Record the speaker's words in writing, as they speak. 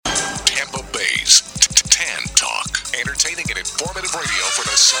Informative radio for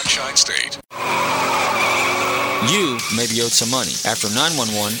the Sunshine State. You may be owed some money. After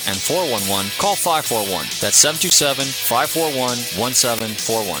 911 and 411, call 541. That's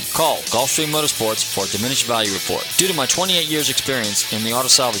 727-541-1741. Call Gulfstream Motorsports for a diminished value report. Due to my 28 years experience in the auto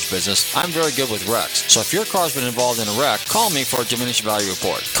salvage business, I'm very good with wrecks. So if your car's been involved in a wreck, call me for a diminished value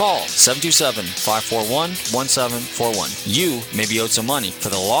report. Call 727-541-1741. You may be owed some money for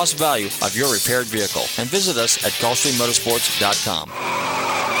the lost value of your repaired vehicle. And visit us at GulfstreamMotorsports.com.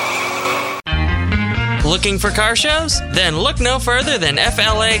 Looking for car shows? Then look no further than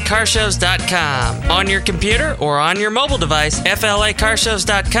FLACarshows.com. On your computer or on your mobile device,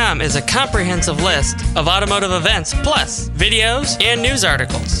 FLACarshows.com is a comprehensive list of automotive events, plus videos and news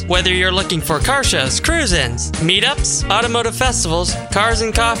articles. Whether you're looking for car shows, cruise-ins, meetups, automotive festivals, cars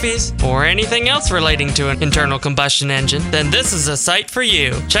and coffees, or anything else relating to an internal combustion engine, then this is a site for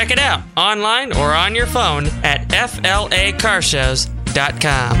you. Check it out online or on your phone at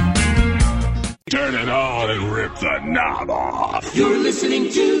FLACarshows.com. Turn it on and rip the knob off. You're listening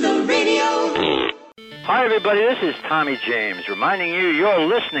to the radio. Hi, everybody. This is Tommy James reminding you you're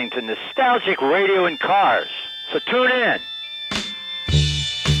listening to Nostalgic Radio in Cars. So tune in.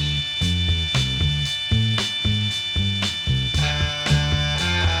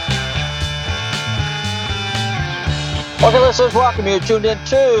 Okay, listeners, welcome. You're tuned in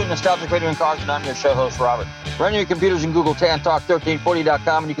to Nostalgic Radio in Cars, and I'm your show host, Robert. Run your computers and Google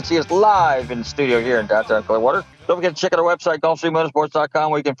TanTalk1340.com, and you can see us live in the studio here in downtown Clearwater. Don't forget to check out our website, GulfstreamMotorsports.com,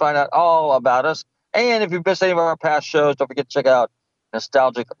 where you can find out all about us. And if you've missed any of our past shows, don't forget to check out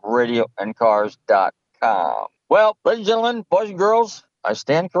NostalgicRadioandCars.com. Well, ladies and gentlemen, boys and girls, I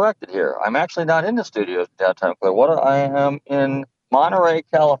stand corrected here. I'm actually not in the studio in downtown Clearwater. I am in Monterey,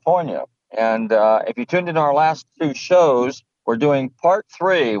 California. And if you tuned in our last two shows, we're doing part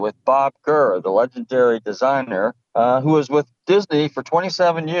 3 with Bob Gurr, the legendary designer, who was with Disney for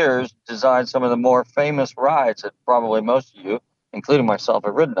 27 years, designed some of the more famous rides that probably most of you, including myself,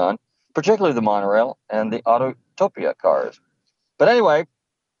 have ridden on, particularly the monorail and the Autotopia cars. But anyway,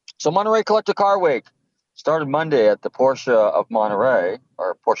 so Monterey Collector Car Week started Monday at the Porsche of Monterey,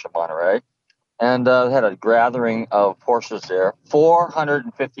 or Porsche Monterey, and had a gathering of Porsches there,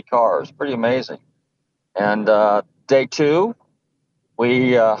 450 cars, pretty amazing. And day 2,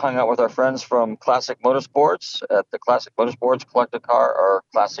 we hung out with our friends from Classic Motorsports at the Classic Motorsports Collector Car, or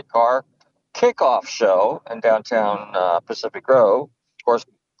Classic Car Kickoff Show in downtown Pacific Grove. Of course,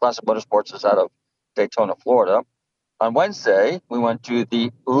 Classic Motorsports is out of Daytona, Florida. On Wednesday, we went to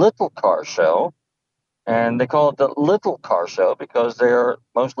the Little Car Show, and they call it the Little Car Show because they're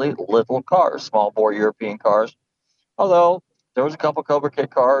mostly little cars, small bore European cars. Although there was a couple Cobra Kit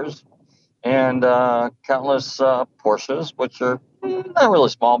cars and countless Porsches, which are not really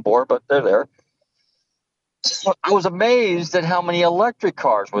small bore, but they're there. So I was amazed at how many electric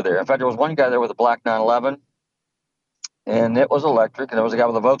cars were there. In fact, there was one guy there with a black 911, and it was electric. And there was a guy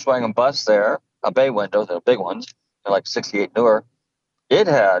with a Volkswagen bus there, a bay window, the big ones, they're like 68 newer. It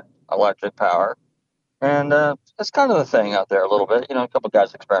had electric power. And it's kind of the thing out there a little bit. You know, a couple of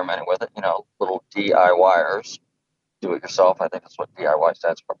guys experimenting with it, you know, little DIYers. Do it yourself. I think that's what DIY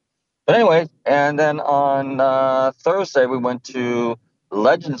stands for. But anyway, and then on Thursday, we went to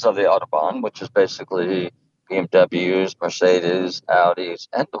Legends of the Autobahn, which is basically BMWs, Mercedes, Audis,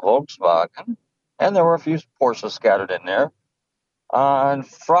 and the Volkswagen. And there were a few Porsches scattered in there. On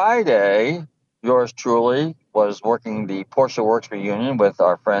Friday, yours truly was working the Porsche Works reunion with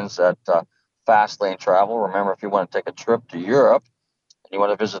our friends at Fast Lane Travel. Remember, if you want to take a trip to Europe and you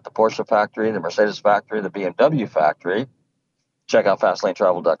want to visit the Porsche factory, the Mercedes factory, the BMW factory, check out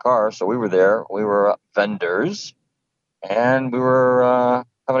fastlanetravel.car. So we were there. We were vendors, and we were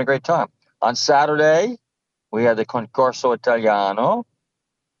having a great time. On Saturday, we had the Concorso Italiano,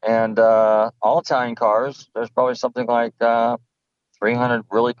 and all Italian cars. There's probably something like 300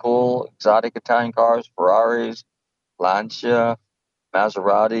 really cool exotic Italian cars, Ferraris, Lancia,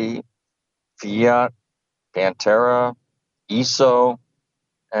 Maserati, Fiat, Pantera, ISO,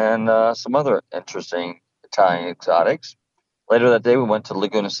 and some other interesting Italian exotics. Later that day, we went to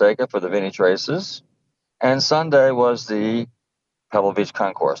Laguna Seca for the vintage races. And Sunday was the Pebble Beach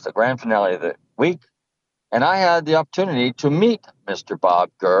Concourse, the grand finale of the week. And I had the opportunity to meet Mr.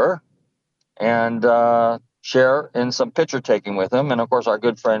 Bob Gurr and share in some picture taking with him. And, of course, our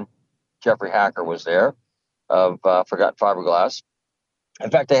good friend Jeffrey Hacker was there of Forgotten Fiberglass. In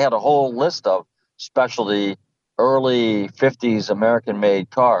fact, they had a whole list of specialty early 50s American-made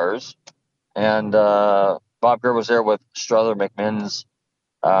cars. And Bob Gurr was there with Strother McMinn's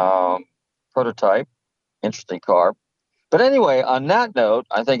prototype. Interesting car. But anyway, on that note,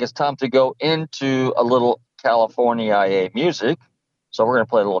 I think it's time to go into a little California IA music. So we're going to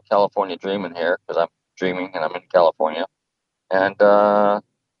play a little California Dreamin' here because I'm dreaming and I'm in California. And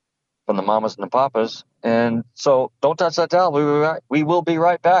from the Mamas and the Papas. And so don't touch that dial. We will be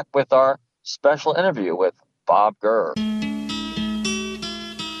right back with our special interview with Bob Gurr.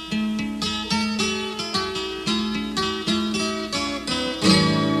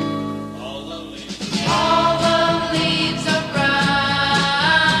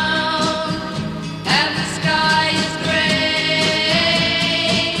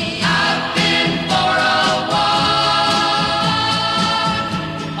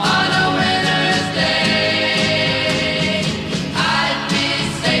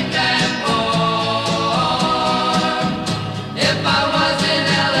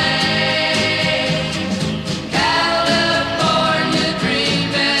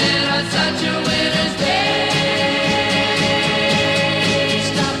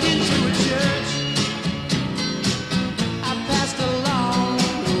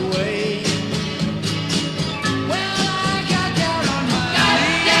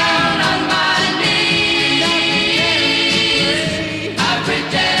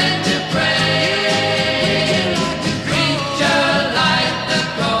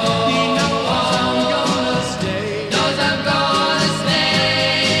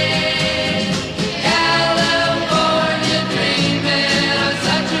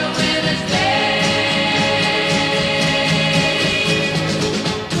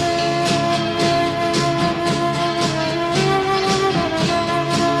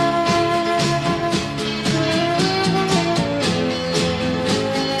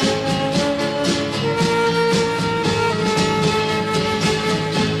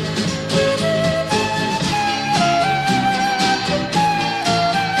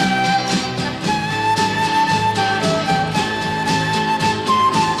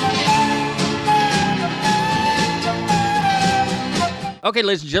 Okay,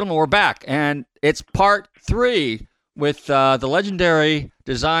 ladies and gentlemen, we're back, and it's part 3 with the legendary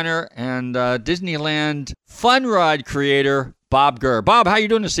designer and Disneyland fun ride creator, Bob Gurr. Bob, how you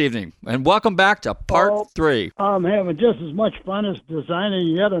doing this evening? And welcome back to part 3. I'm having just as much fun as designing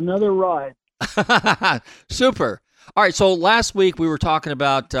yet another ride. Super. All right, so last week we were talking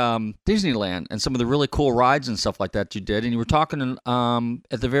about Disneyland and some of the really cool rides and stuff like that you did, and you were talking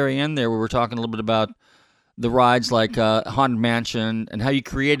at the very end there, we were talking a little bit about the rides like Haunted Mansion and how you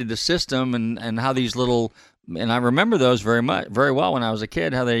created the system and how these little, and I remember those very well when I was a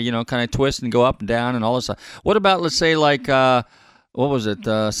kid, how they, kind of twist and go up and down and all this stuff. What about, let's say, like, what was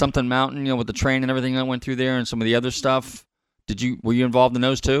it, Something Mountain, with the train and everything that went through there and some of the other stuff? Were you involved in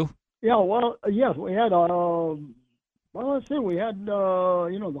those too? Yeah, well, yes, we had, let's see, we had,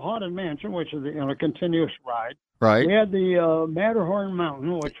 the Haunted Mansion, which is, a continuous ride. Right. We had the Matterhorn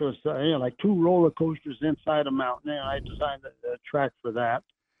Mountain, which was like 2 roller coasters inside a mountain, and I designed the track for that.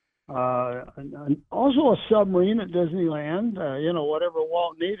 And also a submarine at Disneyland. Whatever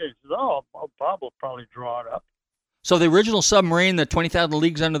Walt needed. Bob will probably draw it up. So the original submarine, the 20,000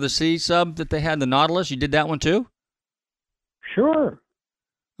 Leagues Under the Sea sub that they had, the Nautilus, you did that one too? Sure.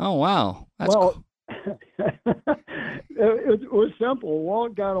 Oh, wow. That's cool. It was simple.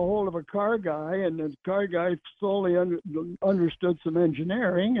 Walt got a hold of a car guy, and the car guy slowly understood some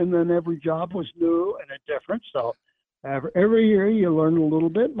engineering, and then every job was new and different. So every year you learn a little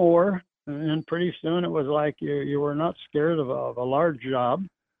bit more, and pretty soon it was like you were not scared of a large job.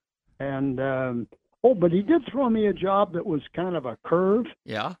 And but he did throw me a job that was kind of a curve.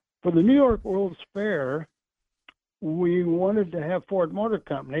 Yeah. For the New York World's Fair, we wanted to have Ford Motor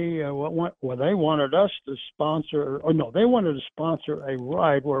Company. They wanted us to sponsor, they wanted to sponsor a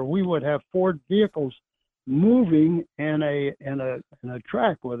ride where we would have Ford vehicles moving in a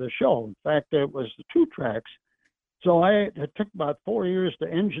track with a show. In fact, it was 2 tracks. So it took about 4 years to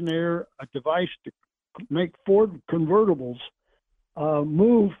engineer a device to make Ford convertibles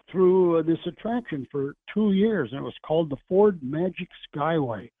move through this attraction for 2 years, and it was called the Ford Magic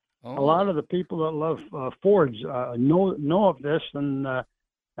Skyway. Oh. A lot of the people that love Fords know of this, and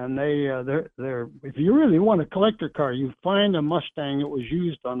they're if you really want a collector car, you find a Mustang that was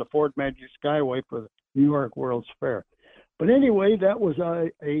used on the Ford Magic Skyway for the New York World's Fair. But anyway, that was a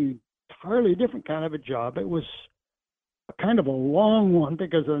entirely different kind of a job. It was kind of a long one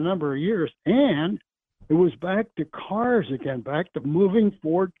because of the number of years, and it was back to cars again, back to moving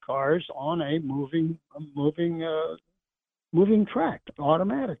Ford cars on a moving track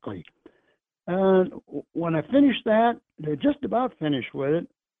automatically. And when I finished that, they're just about finished with it,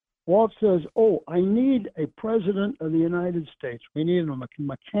 Walt says, I need a president of the United States. We need a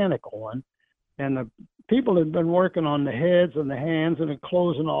mechanical one. and the people had been working on the heads and the hands and the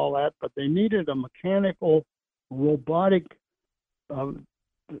clothes and all that, but they needed a mechanical, robotic a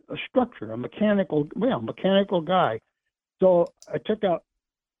structure, a mechanical guy. So I took out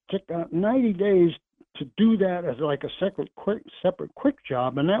 90 days to do that as like a separate quick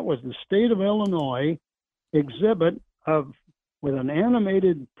job, and that was the state of Illinois exhibit with an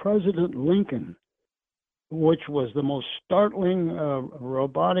animated President Lincoln, which was the most startling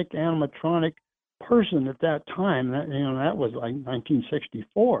robotic animatronic person at that time. That was like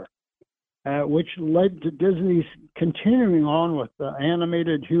 1964. Which led to Disney's continuing on with the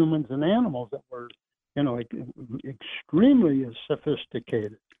animated humans and animals that were, extremely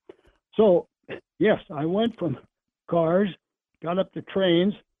sophisticated. So, yes, I went from cars, got up to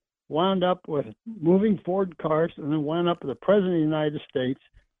trains, wound up with moving Ford cars, and then wound up with the President of the United States.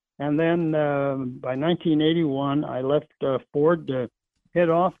 And then by 1981, I left Ford to head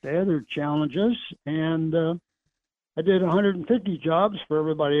off to other challenges, and I did 150 jobs for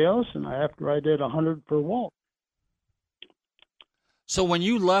everybody else, and after I did 100 for Walt. So when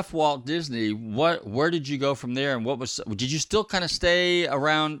you left Walt Disney, where did you go from there, and did you still kind of stay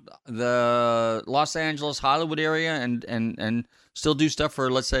around the Los Angeles, Hollywood area, and still do stuff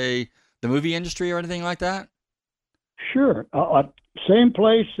for, let's say, the movie industry or anything like that? Sure. Same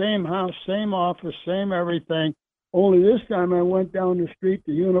place, same house, same office, same everything. Only this time I went down the street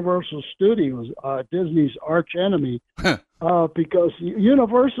to Universal Studios, Disney's arch enemy, because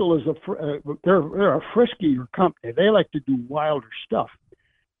Universal is they're a friskier company. They like to do wilder stuff.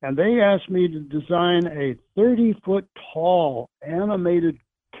 And they asked me to design a 30-foot tall animated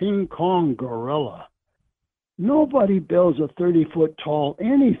King Kong gorilla. Nobody builds a 30-foot tall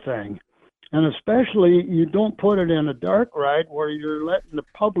anything. And especially you don't put it in a dark ride where you're letting the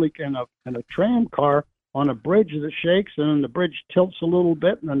public in a tram car on a bridge that shakes, and then the bridge tilts a little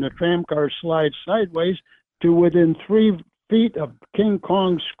bit, and then the tram car slides sideways to within 3 feet of King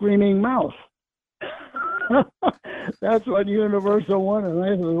Kong's screaming mouth. That's what Universal wanted. And I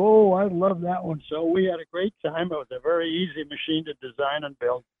said, I love that one. So we had a great time. It was a very easy machine to design and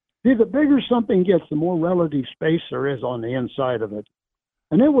build. See, the bigger something gets, the more relative space there is on the inside of it.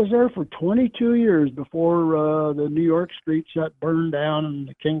 And it was there for 22 years before the New York street set burned down and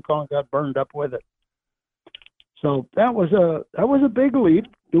the King Kong got burned up with it. So that was a big leap,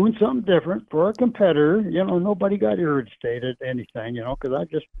 doing something different for a competitor. Nobody got irritated anything, because I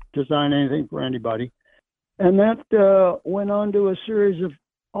just design anything for anybody. And that went on to a series of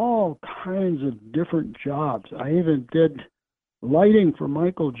all kinds of different jobs. I even did lighting for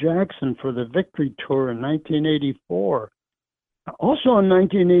Michael Jackson for the Victory Tour in 1984. Also in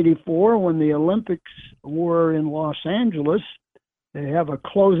 1984, when the Olympics were in Los Angeles, they have a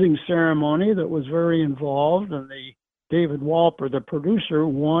closing ceremony that was very involved, and David Walper, the producer,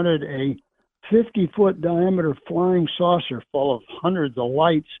 wanted a 50-foot diameter flying saucer full of hundreds of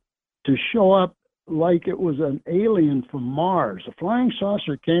lights to show up like it was an alien from Mars. A flying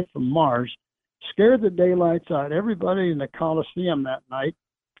saucer came from Mars, scared the daylights out of everybody in the Coliseum that night,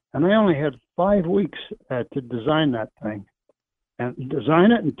 and I only had 5 weeks to design that thing, and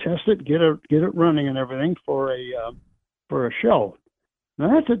design it and test it, get it running and everything for a show. Now,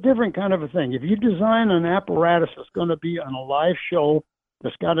 that's a different kind of a thing. If you design an apparatus that's going to be on a live show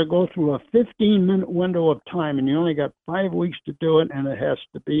that's got to go through a 15-minute window of time, and you only got 5 weeks to do it, and it has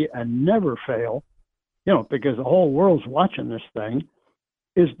to be a never fail, because the whole world's watching this thing,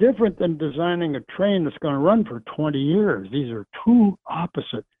 is different than designing a train that's going to run for 20 years. These are two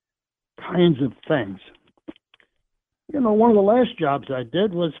opposite kinds of things. One of the last jobs I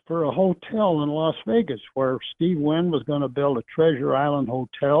did was for a hotel in Las Vegas where Steve Wynn was going to build a Treasure Island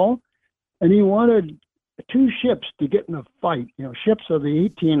hotel, and he wanted 2 ships to get in a fight, ships of the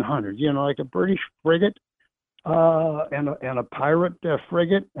 1800s, like a British frigate and a pirate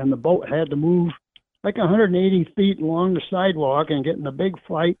frigate, and the boat had to move like 180 feet along the sidewalk and get in a big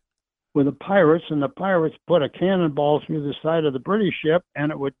fight with the pirates, and the pirates put a cannonball through the side of the British ship, and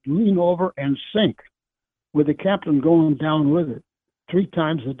it would lean over and sink, with the captain going down with it 3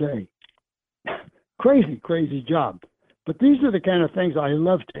 times a day. Crazy job. But these are the kind of things I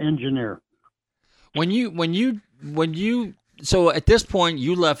love to engineer. So at this point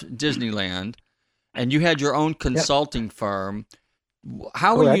you left Disneyland and you had your own consulting firm.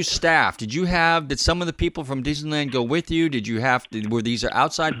 How were you staffed? Did some of the people from Disneyland go with you? Were these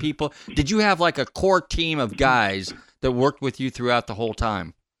outside people? Did you have like a core team of guys that worked with you throughout the whole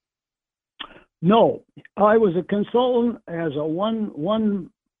time? No, I was a consultant as a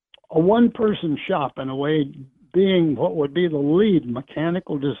one-person shop in a way, being what would be the lead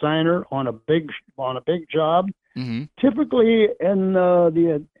mechanical designer on a big job. Mm-hmm. Typically in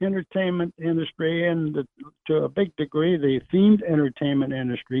the entertainment industry and to a big degree the themed entertainment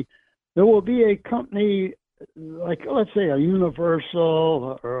industry, there will be a company like, let's say, a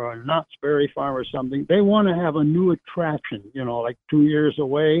Universal or a Knott's Berry Farm or something. They want to have a new attraction, like 2 years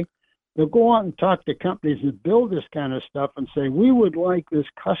away. They'll go out and talk to companies that build this kind of stuff and say, we would like this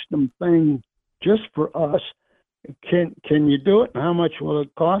custom thing just for us. Can you do it? And how much will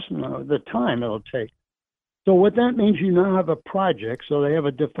it cost? And the time it'll take. So what that means, you now have a project. So they have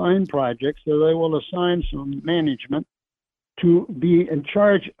a defined project. So they will assign some management to be in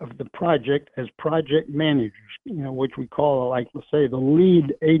charge of the project as project managers, which we call, like, let's say, the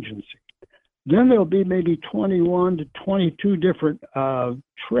lead agency. Then there'll be maybe 21 to 22 different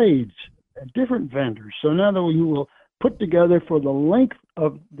trades, different vendors. So now that we will put together for the length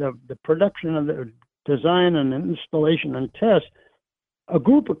of the production of the design and installation and test, a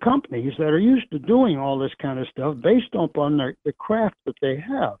group of companies that are used to doing all this kind of stuff based upon the craft that they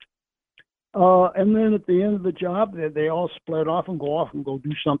have. And then at the end of the job, they all split off and go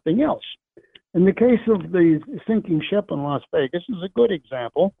do something else. In the case of the sinking ship in Las Vegas is a good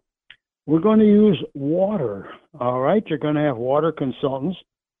example. We're going to use water, all right? You're going to have water consultants.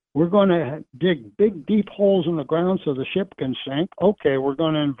 We're going to dig big, deep holes in the ground so the ship can sink. Okay, we're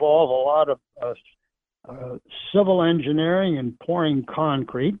going to involve a lot of civil engineering and pouring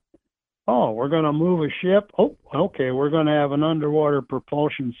concrete. Oh, we're going to move a ship. Oh, okay, we're going to have an underwater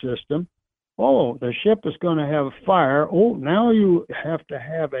propulsion system. Oh, the ship is going to have fire. Oh, now you have to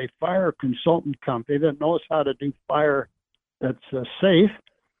have a fire consultant company that knows how to do fire that's safe.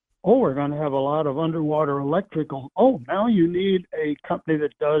 Oh, we're going to have a lot of underwater electrical. Oh, now you need a company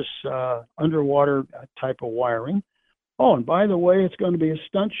that does underwater type of wiring. Oh, and by the way, it's going to be a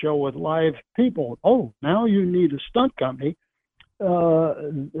stunt show with live people. Oh, now you need a stunt company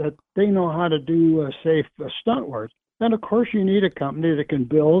that they know how to do safe stunt work. Then, of course, you need a company that can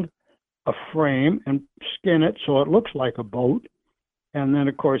build a frame and skin it so it looks like a boat. And then,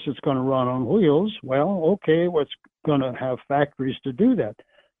 of course, it's going to run on wheels. Well, okay, it's going to have factories to do that.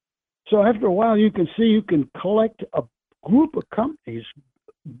 So after a while, you can see you can collect a group of companies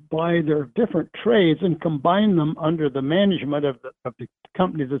by their different trades and combine them under the management of the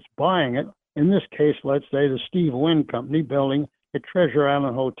company that's buying it. In this case, let's say the Steve Wynn Company building a Treasure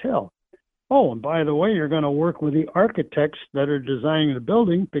Island hotel. Oh, and by the way, you're going to work with the architects that are designing the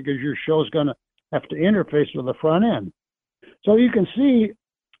building because your show's going to have to interface with the front end. So you can see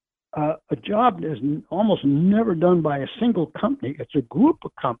a job is almost never done by a single company. It's a group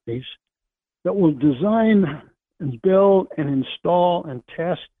of companies that will design and build and install and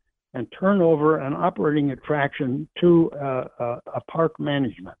test and turn over an operating attraction to a park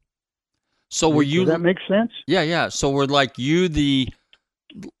management. So were you? Does that make sense? Yeah. So were like you the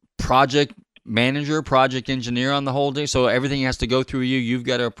project manager, project engineer on the whole thing? So everything has to go through you. You've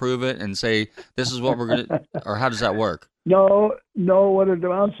got to approve it and say, this is what we're going to, or how does that work? No, what it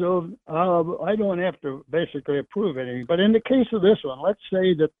amounts to, I don't have to basically approve anything. But in the case of this one, let's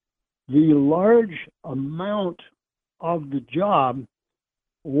say that the large amount of the job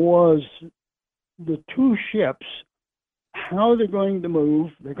was the two ships, how they're going to move.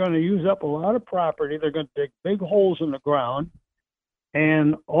 They're going to use up a lot of property. They're going to dig big holes in the ground.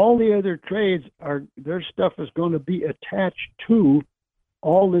 And all the other trades their stuff is going to be attached to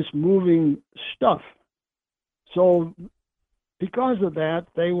all this moving stuff. So because of that,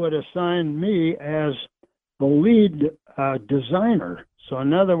 they would assign me as the lead designer. So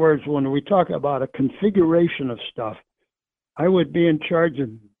in other words, when we talk about a configuration of stuff, I would be in charge of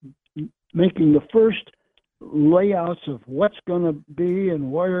making the first layouts of what's going to be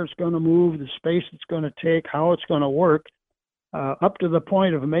and where it's going to move, the space it's going to take, how it's going to work, up to the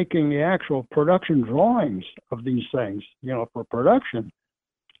point of making the actual production drawings of these things, for production.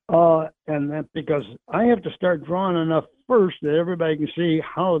 And that because I have to start drawing enough first that everybody can see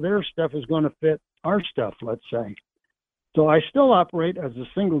how their stuff is going to fit our stuff, let's say. So I still operate as a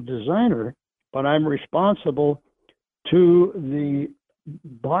single designer, but I'm responsible to the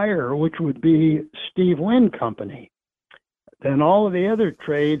buyer, which would be Steve Wynn Company. Then all of the other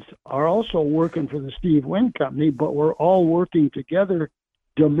trades are also working for the Steve Wynn Company, but we're all working together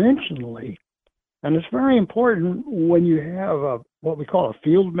dimensionally. And it's very important when you have what we call a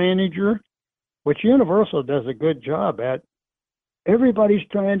field manager, which Universal does a good job at. Everybody's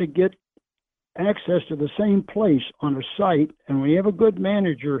trying to get access to the same place on a site. And when you have a good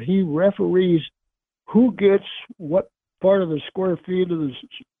manager, he referees who gets what part of the square feet of the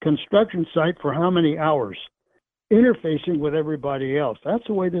construction site for how many hours, interfacing with everybody else. That's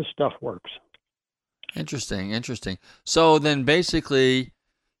the way this stuff works. Interesting. So then basically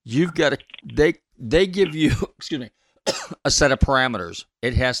you've got they give you excuse me a set of parameters.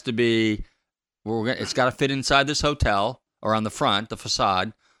 It has to be it's got to fit inside this hotel or on the front, the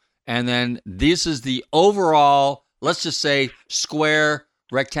facade. And then this is the overall, let's just say square,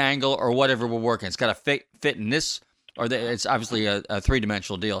 rectangle, or whatever we're working. It's got to fit in this, it's obviously a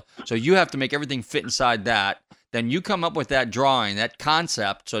three-dimensional deal. So you have to make everything fit inside that. Then you come up with that drawing, that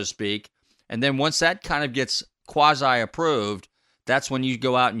concept, so to speak. And then once that kind of gets quasi-approved, that's when you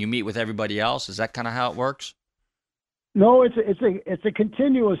go out and you meet with everybody else. Is that kind of how it works? No, it's a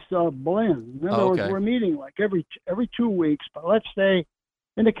continuous blend. In other words, we're meeting like every 2 weeks. But let's say,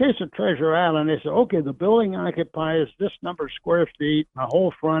 in the case of Treasure Island, they say, okay, the building occupies this number of square feet. The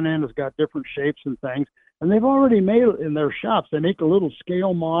whole front end has got different shapes and things. And they've already made it in their shops. They make a little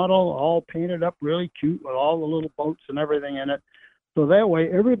scale model, all painted up really cute with all the little boats and everything in it. So that way,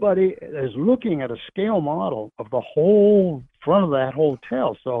 everybody is looking at a scale model of the whole front of that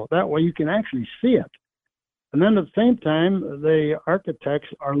hotel. So that way, you can actually see it. And then at the same time, the architects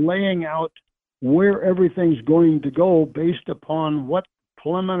are laying out where everything's going to go based upon what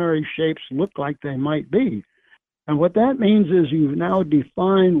preliminary shapes look like they might be. And what that means is you've now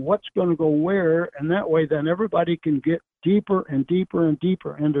defined what's going to go where, and that way then everybody can get deeper and deeper and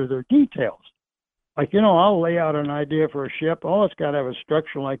deeper into their details. Like, I'll lay out an idea for a ship. Oh, it's got to have a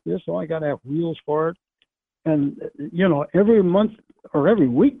structure like this. Oh, I got to have wheels for it. And, every month or every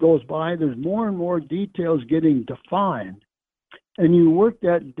week goes by, there's more and more details getting defined. And you work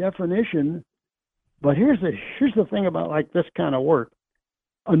that definition. But here's the thing about like this kind of work.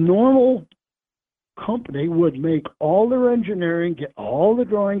 A normal company would make all their engineering, get all the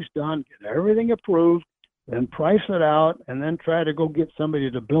drawings done, get everything approved, then price it out, and then try to go get somebody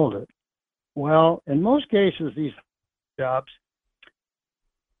to build it. Well, in most cases, these jobs,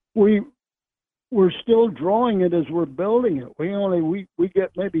 we're still drawing it as we're building it. We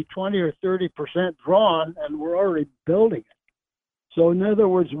get maybe 20 or 30% drawn, and we're already building it. So in other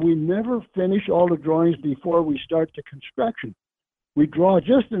words, we never finish all the drawings before we start the construction. We draw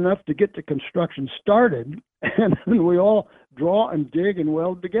just enough to get the construction started, and then we all draw and dig and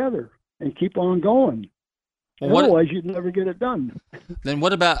weld together and keep on going. Well, otherwise, you'd never get it done. Then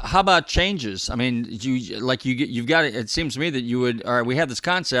how about changes? I mean, you've got it. It seems to me that you would. All right, we have this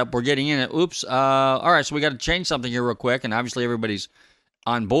concept. We're getting in it. Oops. All right, so we got to change something here real quick, and obviously everybody's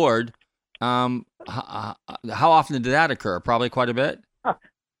on board. How often did that occur? Probably quite a bit.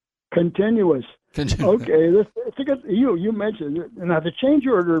 Continuous. Okay, it's a good. You mentioned it. Now the change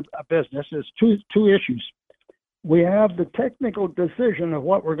order business is two issues. We have the technical decision of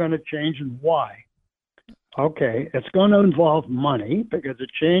what we're going to change and why. Okay, it's going to involve money because a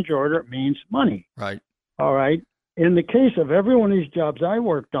change order means money. Right. All right. In the case of every one of these jobs I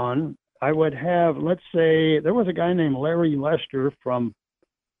worked on, I would have, let's say, there was a guy named Larry Lester from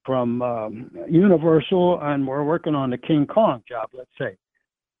Universal, and we're working on the King Kong job, let's say.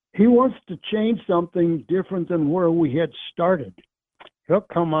 He wants to change something different than where we had started. He'll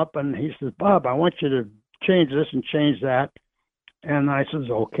come up and he says, Bob, I want you to change this and change that. And I says,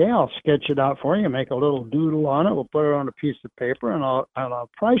 okay, I'll sketch it out for you, make a little doodle on it. We'll put it on a piece of paper, and I'll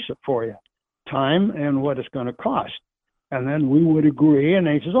price it for you, time and what it's going to cost. And then we would agree, and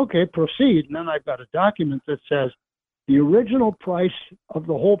he says, okay, proceed. And then I've got a document that says the original price of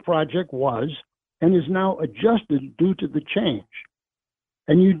the whole project was and is now adjusted due to the change.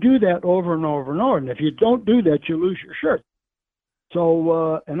 And you do that over and over and over. And if you don't do that, you lose your shirt.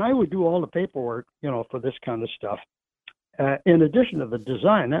 So, and I would do all the paperwork, for this kind of stuff. In addition to the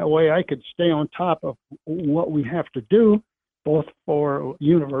design, that way I could stay on top of what we have to do, both for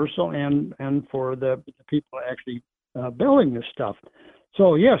Universal and for the people actually building this stuff.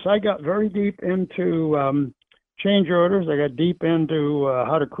 So yes, I got very deep into change orders. I got deep into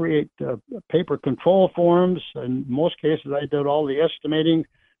how to create paper control forms. In most cases, I did all the estimating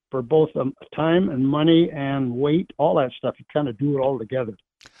for both time and money and weight, all that stuff. You kind of do it all together.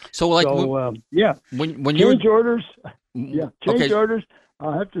 So, like, yeah, when change orders. Yeah, change orders.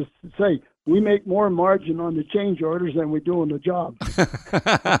 I have to say, we make more margin on the change orders than we do on the job.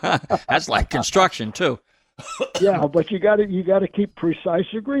 That's like construction too. Yeah, but you got to keep precise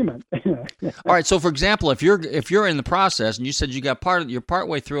agreement. All right. So, for example, if you're in the process and you said you're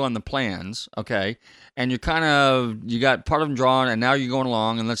partway through on the plans, okay, and you got part of them drawn, and now you're going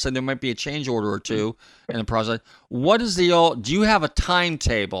along, and let's say there might be a change order or two in the process. Do you have a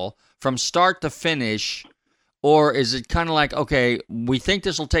timetable from start to finish? Or is it kind of like, okay, we think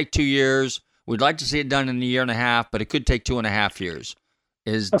this will take 2 years. We'd like to see it done in a year and a half, but it could take 2.5 years.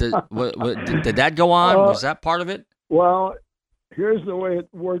 Did that go on? Was that part of it? Well, here's the way it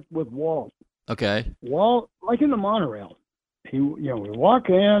worked with Walt. Okay. Well, like in the monorail, we walk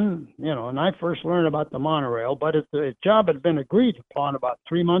in, and I first learned about the monorail, but the job had been agreed upon about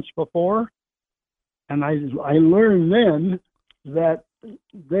 3 months before, and I learned then that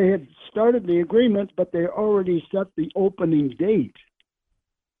they had started the agreement, but they already set the opening date.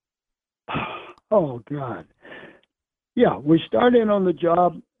 Oh God. Yeah, we started on the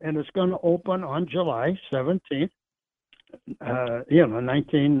job, and it's going to open on July 17th,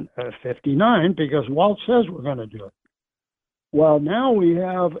 1959, because Walt says we're going to do it. Well, now we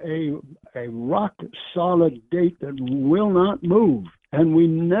have a rock solid date that will not move, and we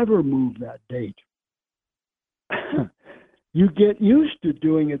never move that date. You get used to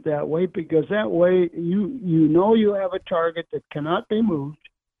doing it that way, because that way you have a target that cannot be moved,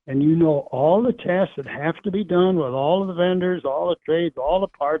 and you know all the tasks that have to be done with all of the vendors, all the trades, all the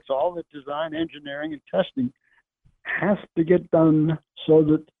parts, all the design, engineering, and testing has to get done so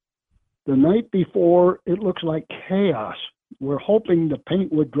that the night before it looks like chaos. We're hoping the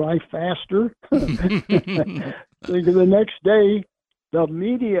paint would dry faster. The next day, the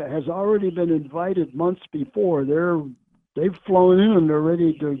media has already been invited months before. They've flown in and they're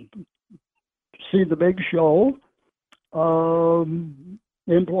ready to see the big show.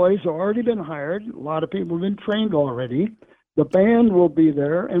 Employees have already been hired. A lot of people have been trained already. The band will be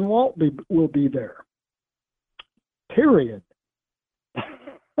there, and Walt will be there. Period.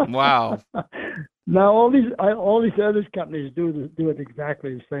 Wow. Now all these other companies do it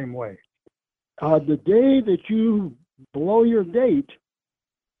exactly the same way. The day that you blow your date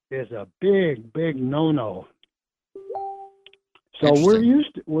is a big no-no. So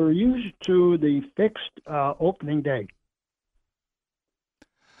we're used to the fixed opening day.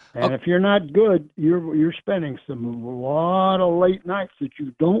 And if you're not good, you're spending a lot of late nights that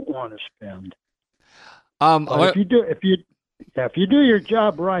you don't want to spend. If you do your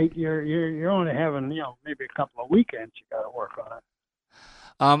job right, you're only having maybe a couple of weekends you got to work on it.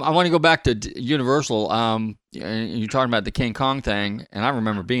 I want to go back to Universal. You're talking about the King Kong thing, and I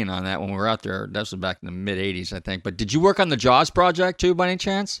remember being on that when we were out there. That was back in the mid '80s, I think. But did you work on the Jaws project too, by any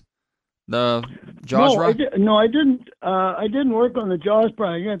chance? The Jaws ride? No, I didn't. I didn't work on the Jaws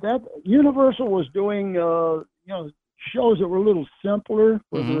project. That Universal was doing shows that were a little simpler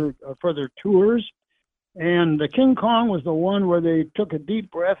for their tours. And the King Kong was the one where they took a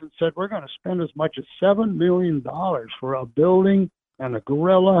deep breath and said, we're going to spend as much as $7 million for a building and a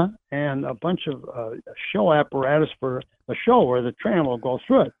gorilla and a bunch of show apparatus for a show where the train will go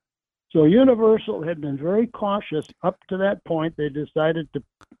through it. So Universal had been very cautious up to that point. They decided to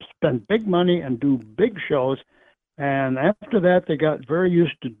spend big money and do big shows. And after that, they got very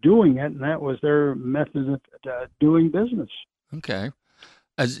used to doing it, and that was their method of doing business. Okay.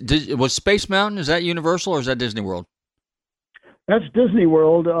 Was Space Mountain, is that Universal or is that Disney World? That's Disney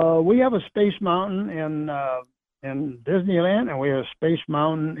World. We have a Space Mountain in Disneyland, and we have a Space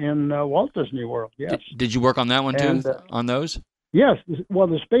Mountain in Walt Disney World, yes. Did you work on that one too, on those? Yes. Well,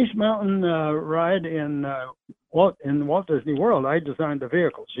 the Space Mountain ride in Walt Disney World, I designed the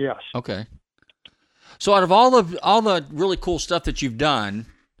vehicles, yes. Okay. So out of all the really cool stuff that you've done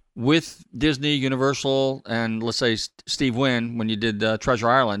with Disney, Universal, and let's say Steve Wynn when you did Treasure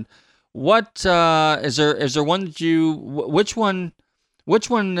Island, what is there one that which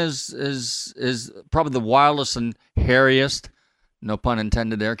one is probably the wildest and hairiest? No pun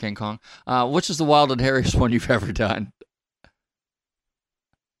intended there, King Kong. Which is the wild and hairiest one you've ever done?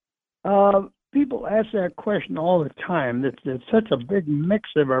 People ask that question all the time. It's such a big mix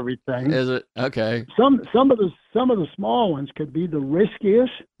of everything. Is it? Okay. Some of the small ones could be the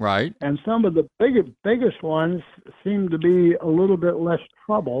riskiest, right? And some of the biggest ones seem to be a little bit less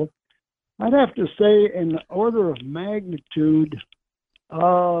trouble. I'd have to say, in order of magnitude,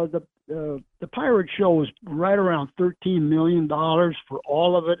 the pirate show was right around $13 million for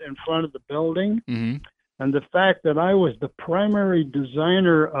all of it in front of the building, and the fact that I was the primary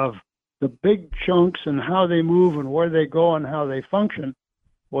designer of the big chunks and how they move and where they go and how they function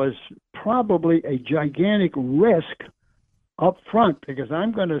was probably a gigantic risk up front, because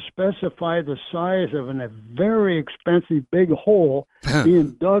I'm going to specify the size of a very expensive big hole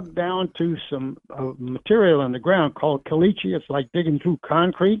being dug down to some material in the ground called caliche. It's like digging through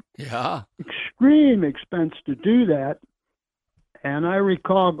concrete. Yeah. Extreme expense to do that. And I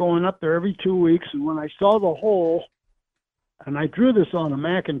recall going up there every 2 weeks, and when I saw the hole, and I drew this on a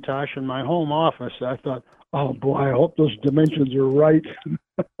Macintosh in my home office, I thought, oh boy, I hope those dimensions are right.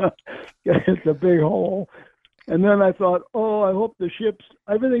 It's a big hole. And then I thought, oh, I hope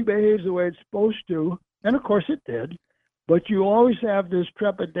everything behaves the way it's supposed to. And of course it did. But you always have this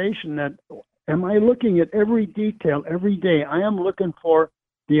trepidation that, am I looking at every detail every day? I am looking for,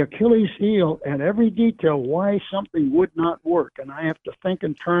 the Achilles heel and every detail why something would not work. And I have to think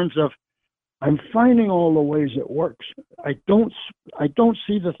in terms of, I'm finding all the ways it works. I don't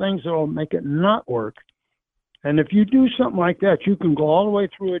see the things that will make it not work. And if you do something like that, you can go all the way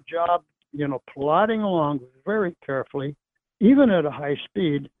through a job, plodding along very carefully, even at a high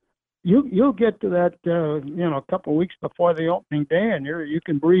speed. You'll get to that, a couple of weeks before the opening day, and you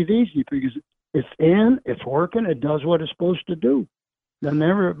can breathe easy because it's it's working, it does what it's supposed to do. Then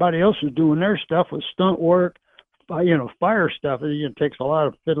everybody else is doing their stuff with stunt work, fire stuff. It takes a lot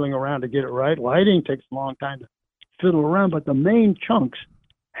of fiddling around to get it right. Lighting takes a long time to fiddle around, but the main chunks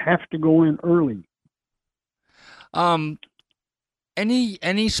have to go in early.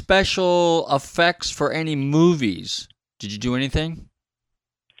 Any special effects for any movies? Did you do anything?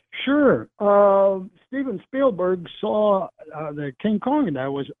 Sure. Steven Spielberg saw the King Kong that I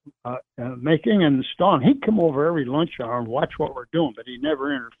was making and installing. He'd come over every lunch hour and watch what we're doing, but he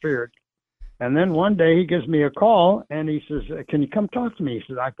never interfered. And then one day he gives me a call and he says, "Can you come talk to me?" He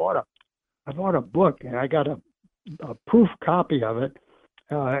says, I bought a book and I got a proof copy of it.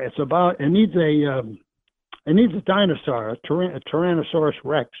 It's about, it needs a dinosaur, a Tyrannosaurus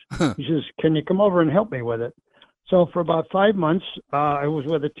Rex. He says, "Can you come over and help me with it?" So for about 5 months, I was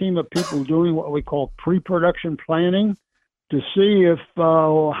with a team of people doing what we call pre-production planning to see if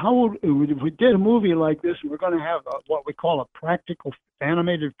we did a movie like this, we're going to have what we call a practical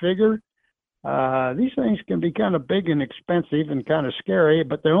animated figure. These things can be kind of big and expensive and kind of scary,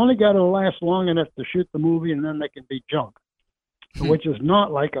 but they only got to last long enough to shoot the movie, and then they can be junk, which is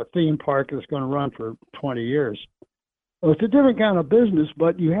not like a theme park that's going to run for 20 years. Well, it's a different kind of business,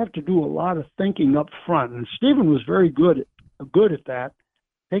 but you have to do a lot of thinking up front. And Stephen was very good at that,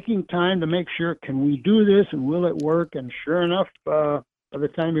 taking time to make sure, can we do this and will it work? And sure enough, by the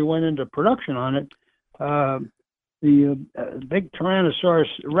time we went into production on it, the big Tyrannosaurus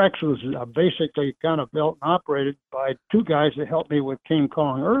Rex was basically kind of built and operated by two guys that helped me with King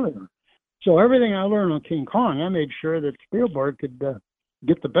Kong earlier. So everything I learned on King Kong, I made sure that Spielberg could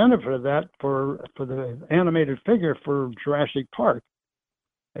get the benefit of that for the animated figure for Jurassic Park.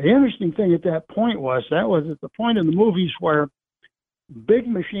 The interesting thing at that point was at the point in the movies where big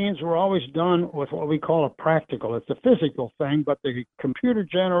machines were always done with what we call a practical. It's a physical thing, but the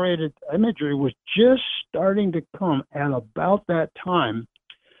computer-generated imagery was just starting to come at about that time.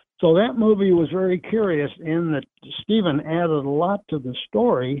 So that movie was very curious in that Stephen added a lot to the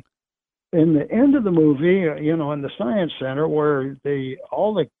story. In the end of the movie, in the science center where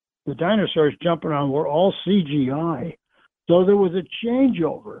all the dinosaurs jumping around were all CGI. So there was a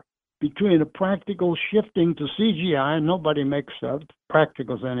changeover between a practical shifting to CGI, and nobody makes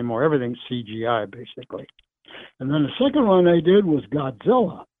practicals anymore. Everything's CGI, basically. And then the second one they did was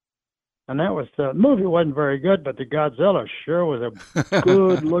Godzilla. And that was, the movie wasn't very good, but the Godzilla sure was a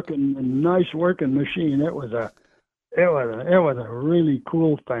good-looking, nice-working machine. It was a really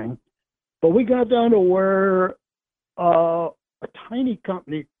cool thing. But we got down to where a tiny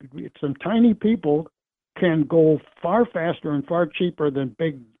company, some tiny people, can go far faster and far cheaper than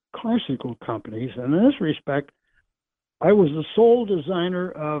big classical companies. And in this respect, I was the sole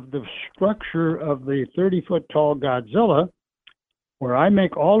designer of the structure of the 30-foot tall Godzilla, where I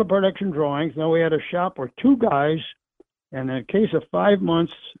make all the production drawings. Now we had a shop where two guys, and in a case of 5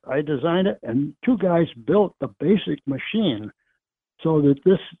 months, I designed it, and two guys built the basic machine. So that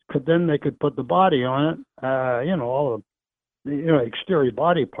they could put the body on it, all the exterior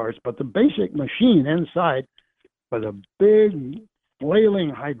body parts, but the basic machine inside was a big flailing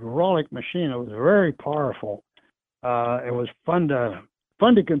hydraulic machine. It was very powerful. It was fun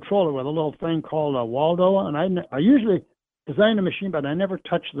to control it with a little thing called a Waldo, and I usually design the machine, but I never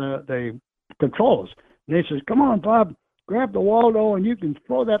touch the controls. And they says, "Come on, Bob, grab the Waldo, and you can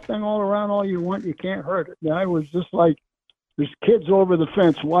throw that thing all around all you want. You can't hurt it." And I was just like, there's kids over the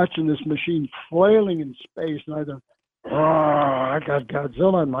fence watching this machine flailing in space, and I thought, "Oh, I got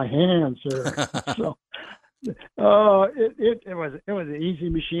Godzilla in my hands here." So, it was an easy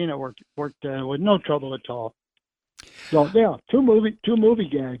machine. It worked with no trouble at all. So yeah, two movie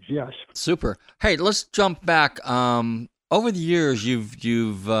gags, yes. Super. Hey, let's jump back. Over the years,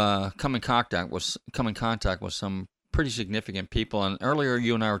 you've come in contact with some pretty significant people, and earlier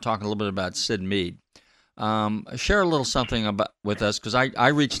you and I were talking a little bit about Sid Mead. Share a little something with us, because I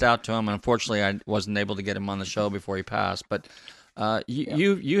reached out to him, and unfortunately I wasn't able to get him on the show before he passed. But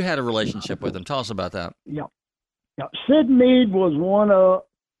you had a relationship with him. Tell us about that. Yeah. Sid Mead was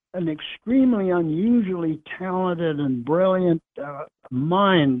an extremely unusually talented and brilliant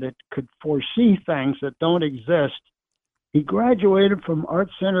mind that could foresee things that don't exist. He graduated from Art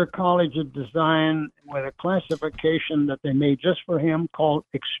Center College of Design with a classification that they made just for him called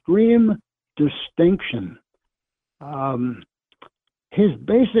Extreme Distinction. His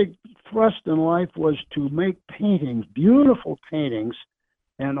basic thrust in life was to make paintings, beautiful paintings,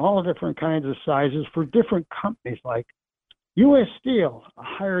 and all different kinds of sizes for different companies. Like U.S. Steel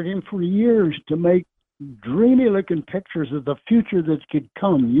hired him for years to make dreamy-looking pictures of the future that could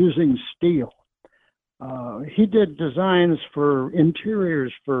come using steel. He did designs for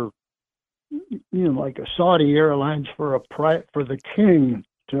interiors for, like a Saudi Airlines for the king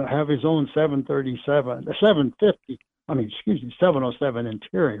to have his own 707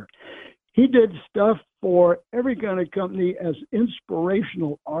 interior. He did stuff for every kind of company as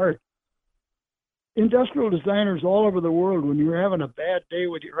inspirational art. Industrial designers all over the world, when you're having a bad day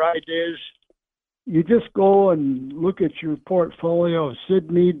with your ideas, you just go and look at your portfolio of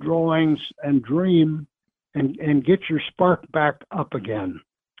Sid Mead drawings and dream and get your spark back up again.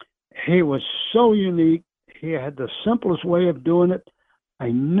 He was so unique. He had the simplest way of doing it. I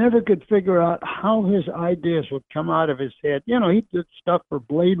never could figure out how his ideas would come out of his head. He did stuff for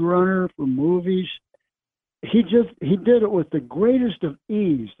Blade Runner, for movies. He did it with the greatest of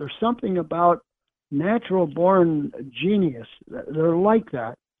ease. There's something about natural born genius. They're like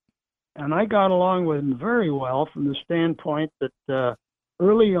that. And I got along with him very well from the standpoint that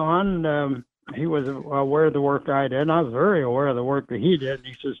early on, he was aware of the work I did, and I was very aware of the work that he did.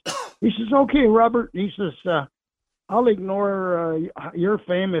 And he says, okay, Robert, he says, I'll ignore your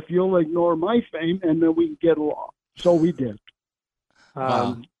fame if you'll ignore my fame, and then we can get along. So we did.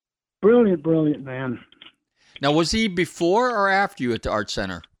 Wow. Brilliant man. Now, was he before or after you at the Art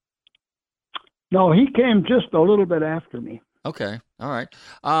Center? No, he came just a little bit after me. Okay, all right.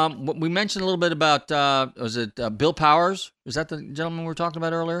 We mentioned a little bit about, was it Bill Powers? Was that the gentleman we were talking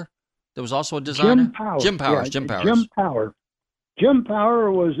about earlier? There was also a designer? Jim Powers. Jim Powers. Jim Power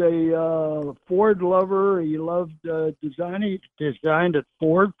was a Ford lover. He loved designing. He designed at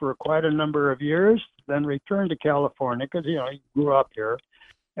Ford for quite a number of years, then returned to California because, he grew up here,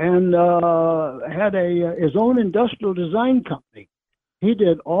 and had his own industrial design company. He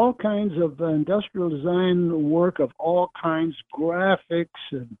did all kinds of industrial design work of all kinds, graphics,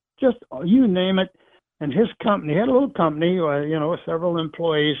 and just you name it. And his company, he had a little company, with several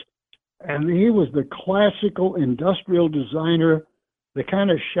employees, and he was the classical industrial designer, the kind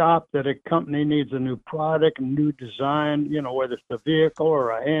of shop that a company needs a new product, a new design, whether it's a vehicle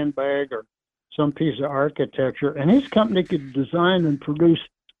or a handbag or some piece of architecture. And his company could design and produce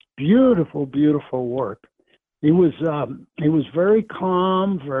beautiful, beautiful work. He was very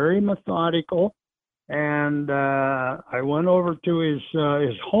calm, very methodical, and I went over to his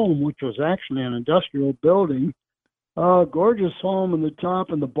home, which was actually an industrial building. Gorgeous home in the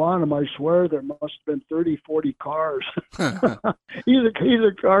top and the bottom. I swear there must have been 30, 40 cars. He's a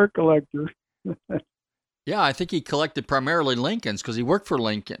car collector. Yeah, I think he collected primarily Lincolns because he worked for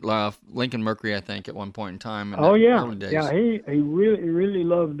Lincoln Mercury, I think, at one point in time. Early days. Yeah, he really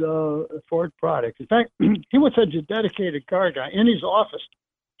loved Ford products. In fact, he was such a dedicated car guy. In his office,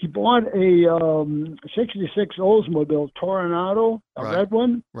 he bought a '66 Oldsmobile Toronado, a red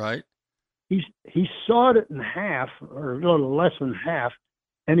one. Right. He sawed it in half, or a little less than half,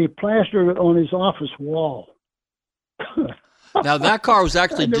 and he plastered it on his office wall. Now that car was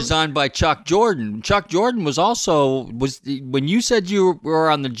actually designed by Chuck Jordan. Chuck Jordan was when you said you were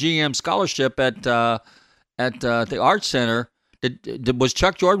on the GM scholarship at the Art Center. Was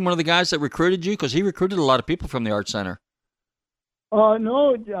Chuck Jordan one of the guys that recruited you? Because he recruited a lot of people from the Art Center.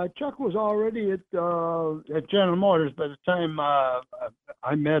 No, Chuck was already at General Motors by the time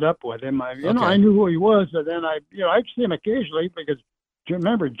I met up with him. I knew who he was, but then I'd see him occasionally because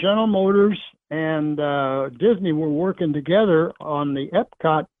remember General Motors and Disney were working together on the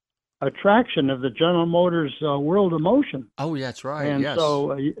Epcot attraction of the General Motors World of Motion. Oh, yeah, that's right. And yes.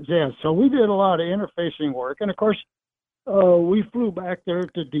 So we did a lot of interfacing work, and of course. We flew back there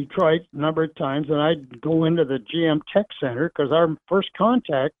to Detroit a number of times, and I'd go into the GM Tech Center because our first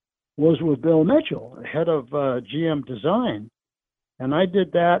contact was with Bill Mitchell, head of GM Design. And I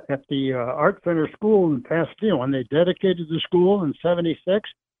did that at the Art Center School in Pasadena. When they dedicated the school in '76,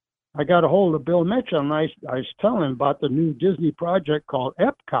 I got a hold of Bill Mitchell, and I was telling him about the new Disney project called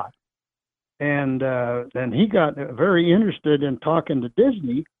Epcot. And then he got very interested in talking to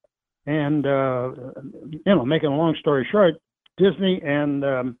Disney. And, making a long story short, Disney and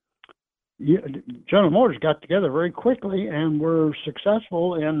General Motors got together very quickly and were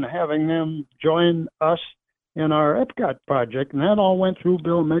successful in having them join us in our Epcot project. And that all went through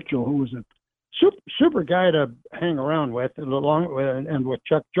Bill Mitchell, who was a super guy to hang around with, and with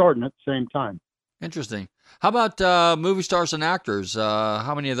Chuck Jordan at the same time. Interesting. How about movie stars and actors?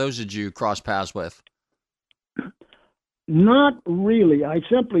 How many of those did you cross paths with? Not really. I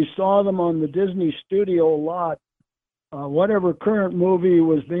simply saw them on the Disney studio lot. Whatever current movie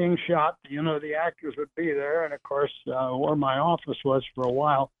was being shot, the actors would be there. And of course, where my office was for a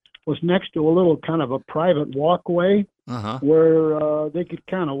while was next to a little kind of a private walkway where they could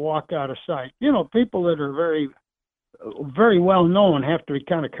kind of walk out of sight. People that are very, very well known have to be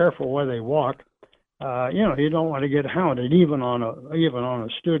kind of careful where they walk. You don't want to get hounded even on a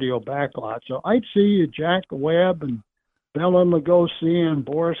studio backlot. So I'd see Jack Webb and Bela Lugosi and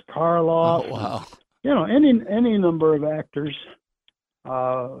Boris Karloff. Oh, wow. Any number of actors.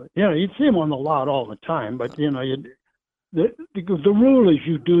 You'd see them on the lot all the time, but the rule is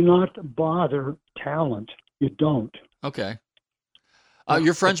you do not bother talent. You don't. Okay.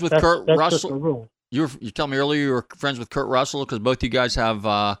 You're friends with Kurt Russell. That's just the rule. You told me earlier you were friends with Kurt Russell because both you guys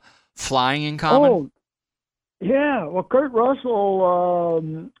have flying in common. Oh, yeah. Well, Kurt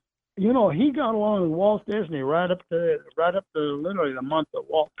Russell, he got along with Walt Disney right up to literally the month that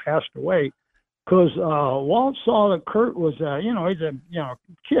Walt passed away. Because Walt saw that Kurt was, he's a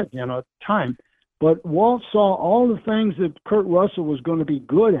kid, at the time. But Walt saw all the things that Kurt Russell was going to be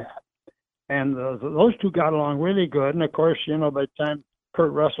good at. And those two got along really good. And, of course, by the time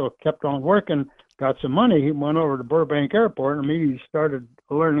Kurt Russell kept on working, got some money, he went over to Burbank Airport and immediately started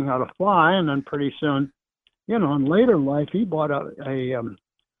learning how to fly. And then pretty soon, in later life, he bought a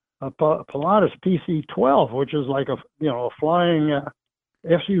Pilatus PC-12, which is like a flying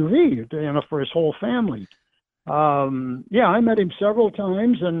SUV, for his whole family. I met him several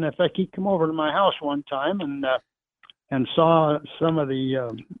times, and in fact, he came over to my house one time and saw some of the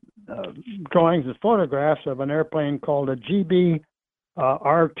drawings and photographs of an airplane called a GB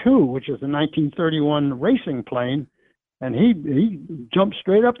R2, which is a 1931 racing plane. And he jumped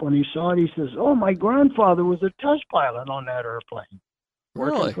straight up when he saw it. He says, "Oh, my grandfather was a test pilot on that airplane,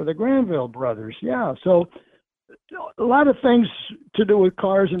 working for the Granville brothers." Yeah, so a lot of things to do with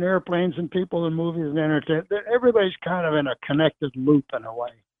cars and airplanes and people and movies and entertainment. Everybody's kind of in a connected loop in a way.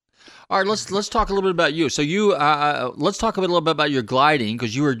 All right, let's talk a little bit about you. So let's talk a little bit about your gliding,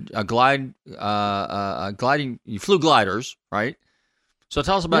 because you were gliding. You flew gliders, right? So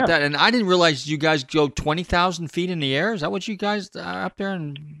tell us about that. And I didn't realize you guys go 20,000 feet in the air. Is that what you guys are up there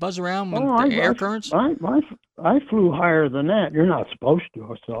and buzz around with the air currents? I flew higher than that. You're not supposed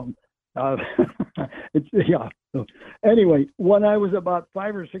to, so. So anyway, when I was about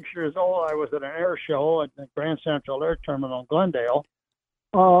 5 or 6 years old, I was at an air show at the Grand Central Air Terminal in Glendale,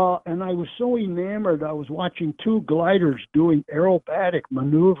 and I was so enamored. I was watching two gliders doing aerobatic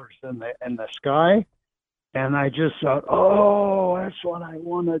maneuvers in the sky, and I just thought, "Oh, that's what I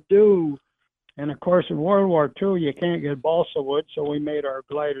want to do." And of course, in World War II, you can't get balsa wood, so we made our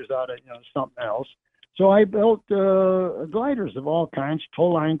gliders out of something else. So I built gliders of all kinds,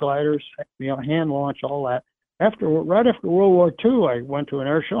 tow-line gliders, hand launch, all that. Right after World War II, I went to an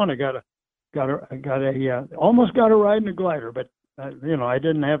air show and I almost got a ride in a glider, but I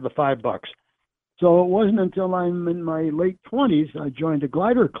didn't have the $5. So it wasn't until I'm in my late 20s I joined a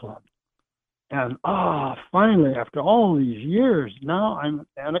glider club, and finally, after all these years, now I'm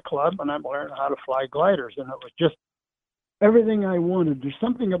in a club and I'm learning how to fly gliders, and it was just everything I wanted. There's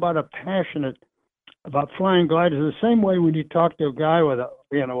something about about flying gliders, the same way when you talk to a guy with a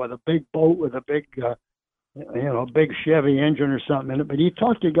big boat with a big big Chevy engine or something in it, but you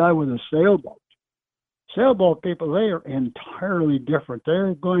talk to a guy with a sailboat. Sailboat people, they are entirely different.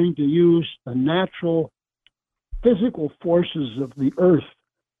 They're going to use the natural physical forces of the earth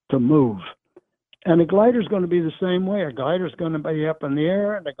to move. And a glider is going to be the same way. A glider is going to be up in the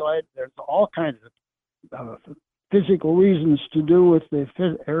air, and there's all kinds of physical reasons to do with the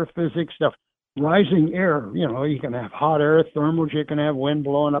air physics stuff. Rising air, you can have hot air thermals, you can have wind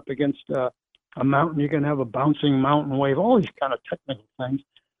blowing up against a mountain, you can have a bouncing mountain wave, all these kind of technical things.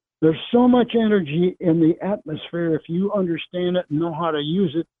 There's so much energy in the atmosphere. If you understand it and know how to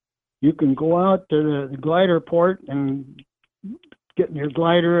use it, you can go out to the glider port and get in your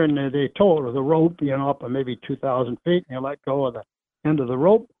glider, and they tow the rope, up at maybe 2,000 feet, and you let go of the end of the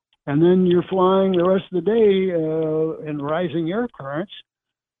rope, and then you're flying the rest of the day in rising air currents.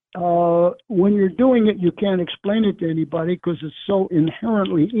 When you're doing it, you can't explain it to anybody because it's so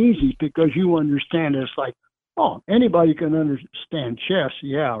inherently easy, because you understand it. It's like, anybody can understand chess.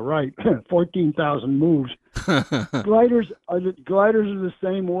 Yeah, right. 14,000 moves. Gliders are the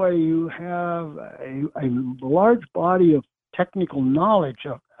same way. You have a large body of technical knowledge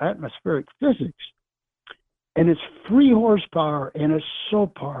of atmospheric physics, and it's 3 horsepower, and it's so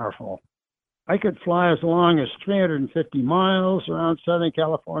powerful. I could fly as long as 350 miles around Southern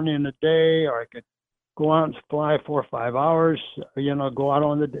California in a day, or I could go out and fly 4 or 5 hours. Go out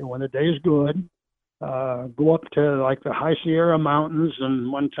on the day when the day is good. Go up to like the High Sierra Mountains,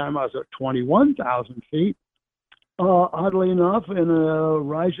 and one time I was at 21,000 feet. Oddly enough, in a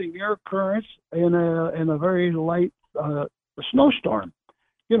rising air currents in a very light snowstorm.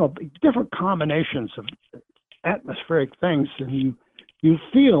 Different combinations of atmospheric things, and you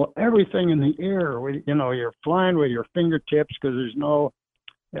feel everything in the air. You're flying with your fingertips because there's no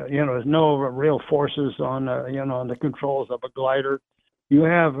real forces on on the controls of a glider. You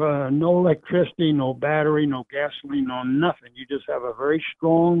have no electricity, no battery, no gasoline, no nothing. You just have a very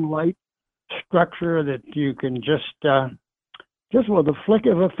strong light structure that you can just with a flick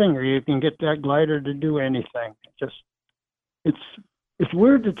of a finger, you can get that glider to do anything. It's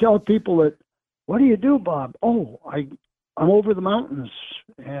weird to tell people that. What do you do, Bob? Oh, I'm over the mountains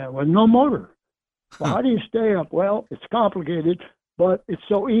with no motor. Well, how do you stay up? Well, it's complicated, but it's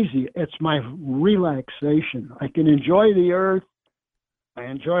so easy. It's my relaxation. I can enjoy the earth. I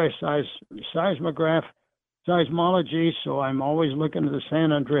enjoy seismology, so I'm always looking at the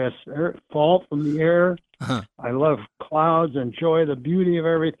San Andreas fault from the air. I love clouds, enjoy the beauty of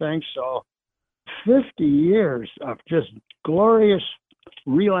everything. So 50 years of just glorious,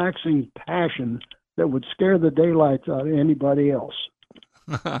 relaxing passion that would scare the daylights out of anybody else.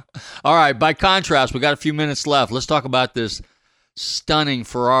 All right, by contrast, we got a few minutes left. Let's talk about this stunning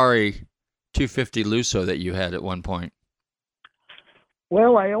Ferrari 250 Lusso that you had at one point.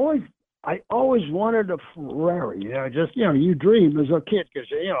 Well, I always wanted a Ferrari. You dream as a kid because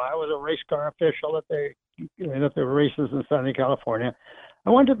I was a race car official at the races in Southern California. I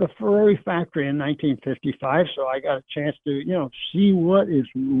went to the Ferrari factory in 1955, so I got a chance to see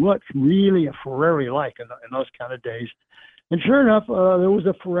what's really a Ferrari like in those kind of days. And sure enough, there was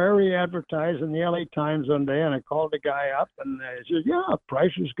a Ferrari advertised in the LA Times one day, and I called the guy up, and he said, "Yeah,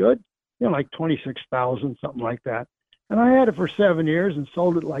 price is good, like $26,000, something like that." And I had it for 7 years and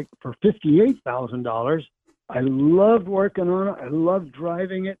sold it for $58,000. I loved working on it. I loved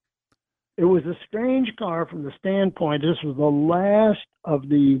driving it. It was a strange car from the standpoint. This was the last of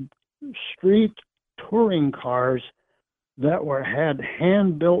the street touring cars that had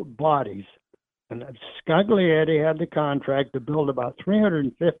hand-built bodies. And Scaglietti had the contract to build about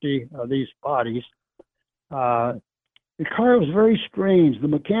 350 of these bodies. The car was very strange. The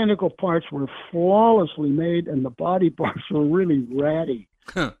mechanical parts were flawlessly made, and the body parts were really ratty.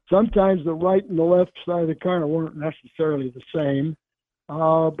 Sometimes the right and the left side of the car weren't necessarily the same,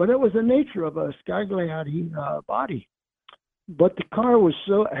 but it was the nature of a Scaglietti body. But the car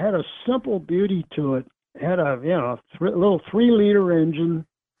had a simple beauty to it. It had a little 3-liter engine,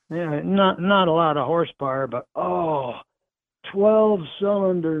 not a lot of horsepower, but 12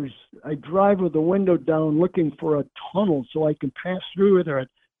 cylinders. I drive with the window down looking for a tunnel so I can pass through it at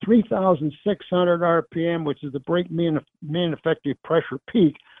 3,600 RPM, which is the brake mean effective pressure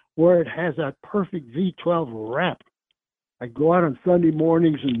peak, where it has that perfect V12 wrap. I go out on Sunday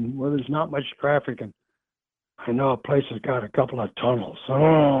mornings and where there's not much traffic, and I know a place has got a couple of tunnels.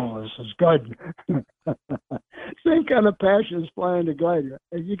 Oh, this is good. Same kind of passion as flying the glider.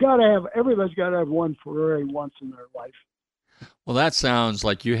 Everybody's got to have one Ferrari once in their life. Well, that sounds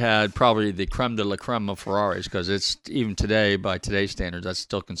like you had probably the creme de la creme of Ferraris, because it's even today, by today's standards, that's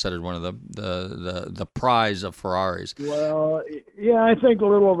still considered one of the prize of Ferraris. Well, yeah, I think a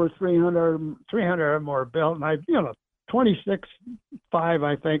little over 300 more built, and I 26.5,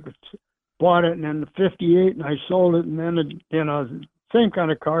 I think, bought it, and then the 58, and I sold it, and then same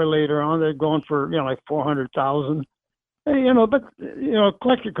kind of car later on. They're going for like 400,000. But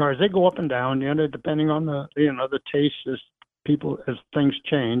collector cars, they go up and down, depending on the taste as things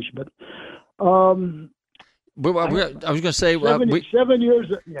change. But I was going to say 7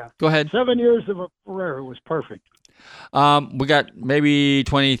 years. Yeah, go ahead. 7 years of a Ferrari was perfect. We got maybe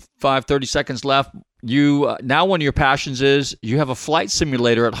 25, 30 seconds left. You now, one of your passions is you have a flight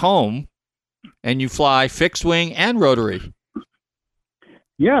simulator at home, and you fly fixed wing and rotary.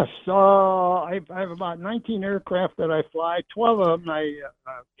 Yes, I have about 19 aircraft that I fly. 12 of them I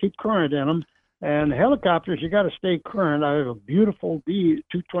keep current in them. And helicopters, you got to stay current. I have a beautiful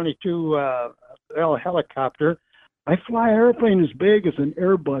B-222L helicopter. I fly an airplane as big as an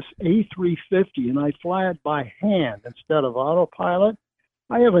Airbus A350, and I fly it by hand instead of autopilot.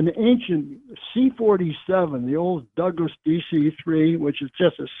 I have an ancient C-47, the old Douglas DC-3, which is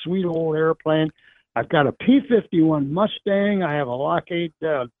just a sweet old airplane. I've got a P-51 Mustang. I have a Lockheed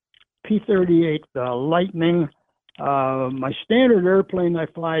P-38 Lightning. My standard airplane I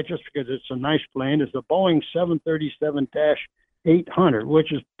fly, just because it's a nice plane, is the Boeing 737-800,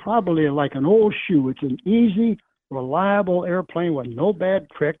 which is probably like an old shoe. It's an easy, reliable airplane with no bad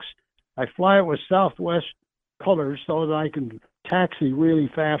tricks. I fly it with Southwest colors so that I can taxi really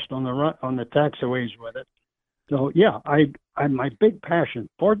fast on the taxiways with it. So yeah, I'm my big passion.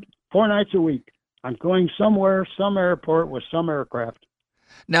 4 nights a week, I'm going somewhere, some airport with some aircraft.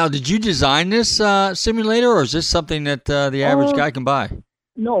 Now, did you design this simulator, or is this something that the average guy can buy?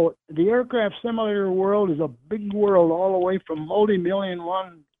 No, the aircraft simulator world is a big world, all the way from multi-million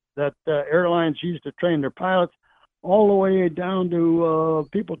one that airlines use to train their pilots, all the way down to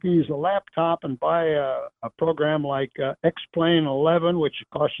people can use a laptop and buy a program like X-Plane 11, which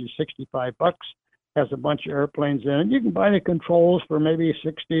costs you $65, has a bunch of airplanes in it. You can buy the controls for maybe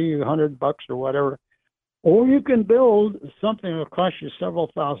 $60, $100 or whatever. Or you can build something that will cost you several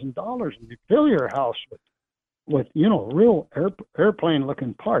 $1,000s and you fill your house with real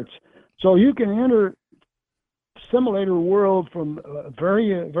airplane-looking parts. So you can enter simulator world from a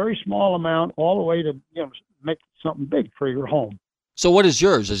very, very small amount all the way to make something big for your home. So what is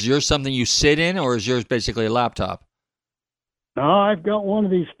yours? Is yours something you sit in, or is yours basically a laptop? No, I've got one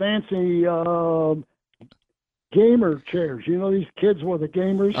of these fancy gamer chairs. You know, these kids with the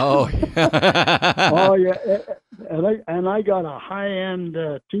gamers. Oh, oh yeah. And I got a high-end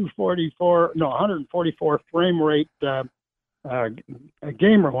 144 frame rate a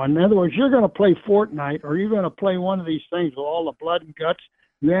gamer one. In other words, you're going to play Fortnite, or you're going to play one of these things with all the blood and guts.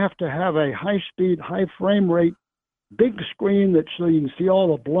 You have to have a high-speed, high frame rate, big screen so you can see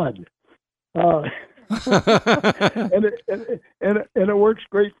all the blood. and it works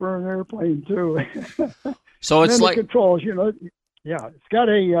great for an airplane too. So it's like the controls, yeah, it's got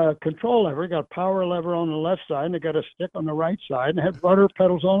a control lever, got a power lever on the left side, and it got a stick on the right side, and it has rudder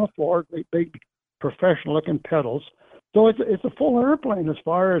pedals on the floor, big professional-looking pedals. So it's a full airplane as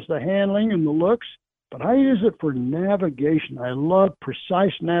far as the handling and the looks. But I use it for navigation. I love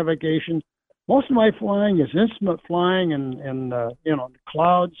precise navigation. Most of my flying is instrument flying and the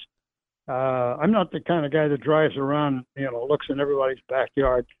clouds. I'm not the kind of guy that drives around, looks in everybody's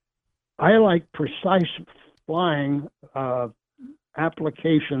backyard. I like precise flying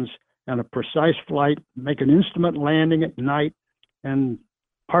applications and a precise flight, make an instrument landing at night and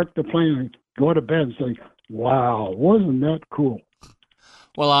park the plane and go to bed and say, wow, wasn't that cool?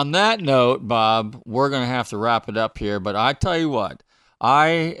 Well, on that note, Bob, we're going to have to wrap it up here. But I tell you what,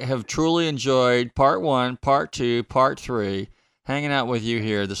 I have truly enjoyed part 1, part 2, part 3, hanging out with you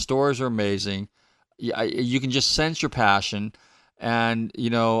here. The stories are amazing. You can just sense your passion. And,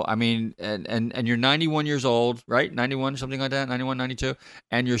 and you're 91 years old, right? 91, something like that, 91, 92.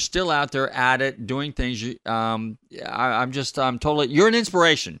 And you're still out there at it, doing things. I'm totally, you're an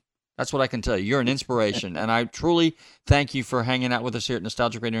inspiration. That's what I can tell you. You're an inspiration. And I truly thank you for hanging out with us here at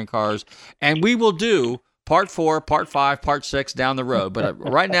Nostalgic Radio and Cars. And we will do part 4, part 5, part 6 down the road. But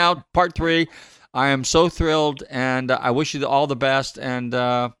right now, part 3, I am so thrilled. And I wish you all the best. And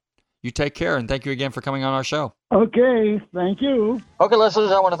you take care. And thank you again for coming on our show. Okay. Thank you. Okay,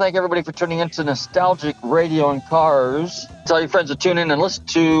 listeners, I want to thank everybody for tuning into Nostalgic Radio and Cars. Tell your friends to tune in and listen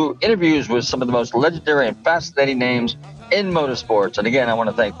to interviews with some of the most legendary and fascinating names in motorsports. And again, I want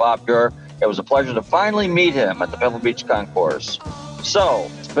to thank Bob Gurr. It was a pleasure to finally meet him at the Pebble Beach Concourse.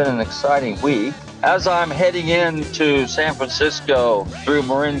 So, it's been an exciting week. As I'm heading into San Francisco through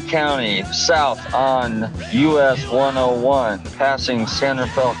Marin County, south on US 101, passing San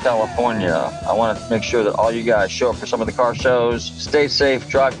Rafael, California, I want to make sure that all you guys show up for some of the car shows. Stay safe,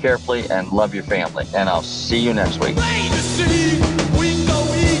 drive carefully, and love your family. And I'll see you next week.